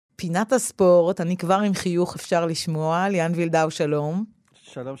פינת הספורט, אני כבר עם חיוך אפשר לשמוע, ליאן וילדאו, שלום.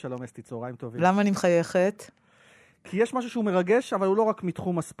 שלום, שלום אסתי, צהריים טובים. למה אני מחייכת? כי יש משהו שהוא מרגש, אבל הוא לא רק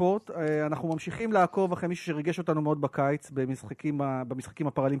מתחום הספורט. אנחנו ממשיכים לעקוב אחרי מישהו שריגש אותנו מאוד בקיץ, במשחקים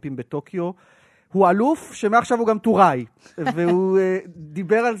הפרלימפיים בטוקיו. הוא אלוף, שמעכשיו הוא גם טוראי. והוא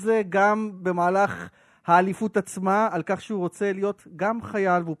דיבר על זה גם במהלך האליפות עצמה, על כך שהוא רוצה להיות גם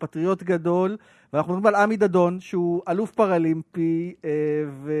חייל, והוא פטריוט גדול. ואנחנו מדברים על מדם, שהוא אלוף פרלימפי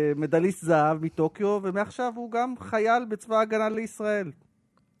ומדליסט זהב מטוקיו, ומעכשיו הוא גם חייל בצבא ההגנה לישראל.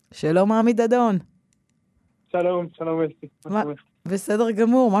 שלום מדם. שלום, שלום אסתי. בסדר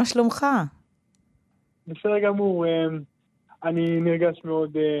גמור, מה שלומך? בסדר גמור, אני נרגש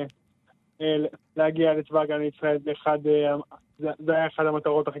מאוד להגיע לצבא הגנה לישראל. זה היה אחד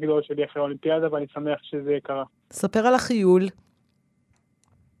המטרות הכי גדולות שלי אחרי האולימפיאדה, ואני שמח שזה קרה. ספר על החיול.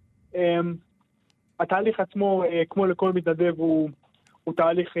 התהליך עצמו, כמו לכל מתנדב, הוא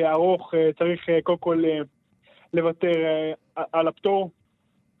תהליך ארוך. צריך קודם כל לוותר על הפטור,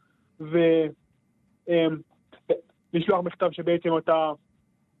 ולשלוח מכתב שבעצם אתה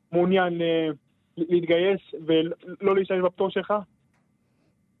מעוניין להתגייס ולא להשתמש בפטור שלך.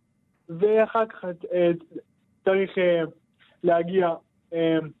 ואחר כך צריך להגיע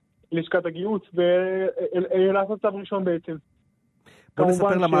ללשכת הגיוס ולעשות צו ראשון בעצם. בוא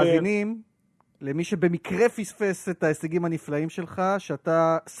נספר למאזינים, למי שבמקרה פספס את ההישגים הנפלאים שלך,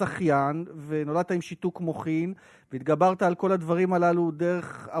 שאתה שחיין ונולדת עם שיתוק מוחין, והתגברת על כל הדברים הללו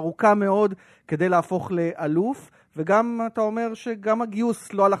דרך ארוכה מאוד כדי להפוך לאלוף, וגם אתה אומר שגם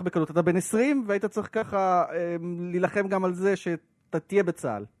הגיוס לא הלך בקלות. אתה בן 20 והיית צריך ככה להילחם גם על זה שאתה תהיה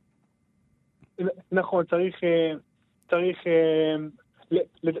בצה"ל. נכון, צריך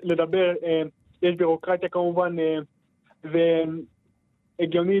לדבר, יש בירוקרטיה כמובן,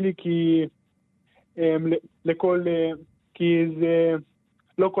 והגיוני לי כי זה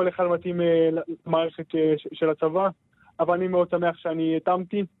לא כל אחד מתאים למערכת של הצבא, אבל אני מאוד שמח שאני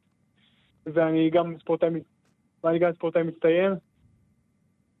התאמתי, ואני גם ספורטאי מצטיין.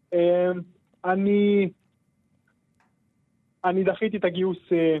 אני דחיתי את הגיוס,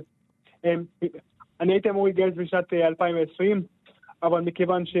 אני הייתי אמור להתגייס בשנת 2020, אבל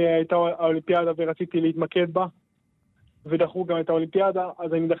מכיוון שהייתה האולימפיאדה ורציתי להתמקד בה, ודחו גם את האולימפיאדה,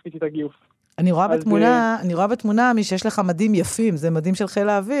 אז אני דחיתי את הגיוס. אני רואה בתמונה מי שיש לך מדים יפים, זה מדים של חיל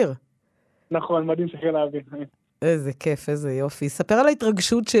האוויר. נכון, מדים של חיל האוויר. איזה כיף, איזה יופי. ספר על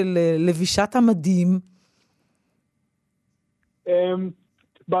ההתרגשות של לבישת המדים.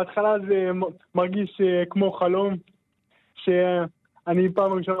 בהתחלה זה מרגיש כמו חלום, שאני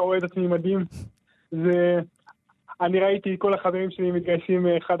פעם ראשונה רואה את עצמי מדים. אני ראיתי כל החברים שלי מתגייסים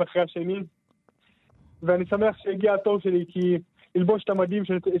אחד אחרי השני, ואני שמח שהגיע התור שלי, כי ללבוש את המדים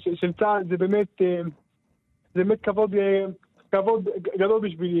של צה"ל זה באמת כבוד גדול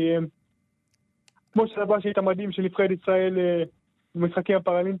בשבילי. כמו שלבשתי את המדים של נבחרת ישראל במשחקים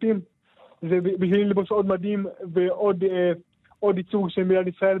הפרלימפיים, זה בשבילי ללבוש עוד מדים ועוד ייצוג של מדינת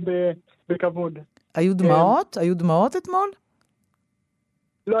ישראל בכבוד. היו דמעות? היו דמעות אתמול?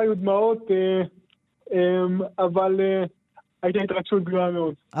 לא היו דמעות, אבל הייתה התרגשות גדולה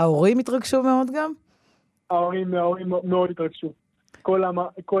מאוד. ההורים התרגשו מאוד גם? ההורים מאוד התרגשו.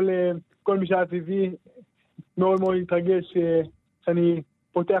 כל מי שהיה סביבי מאוד מאוד התרגש שאני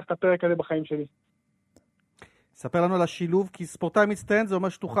פותח את הפרק הזה בחיים שלי. ספר לנו על השילוב, כי ספורטאי מצטיין זה אומר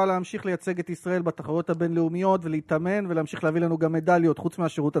שתוכל להמשיך לייצג את ישראל בתחרויות הבינלאומיות ולהתאמן ולהמשיך להביא לנו גם מדליות חוץ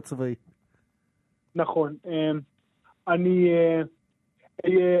מהשירות הצבאי. נכון. אני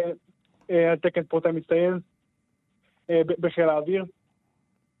אהיה על תקן ספורטאי מצטיין בחיל האוויר,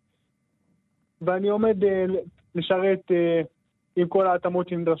 ואני עומד לשרת עם כל ההתאמות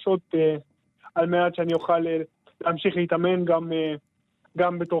שנדרשות על מנת שאני אוכל להמשיך להתאמן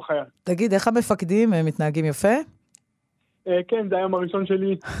גם בתור חייל. תגיד, איך המפקדים מתנהגים יפה? כן, זה היום הראשון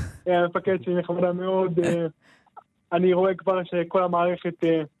שלי. המפקד שלי מכבדה מאוד. אני רואה כבר שכל המערכת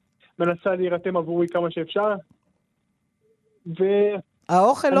מנסה להירתם עבורי כמה שאפשר.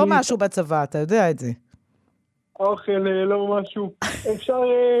 האוכל לא משהו בצבא, אתה יודע את זה. האוכל לא משהו.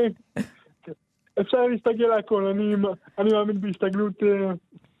 אפשר להסתגל להכל. אני מאמין בהסתגלות.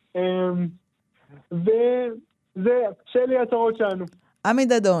 וזה שאלי הצרות שלנו.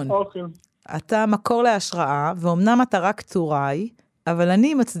 מדם, אתה מקור להשראה, ואומנם אתה רק טוראי, אבל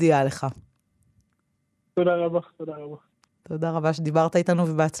אני מצדיעה לך. תודה רבה, תודה רבה. תודה רבה שדיברת איתנו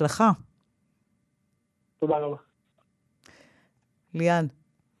ובהצלחה. תודה רבה. ליאן,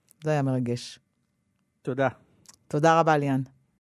 זה היה מרגש. תודה. תודה רבה ליאן.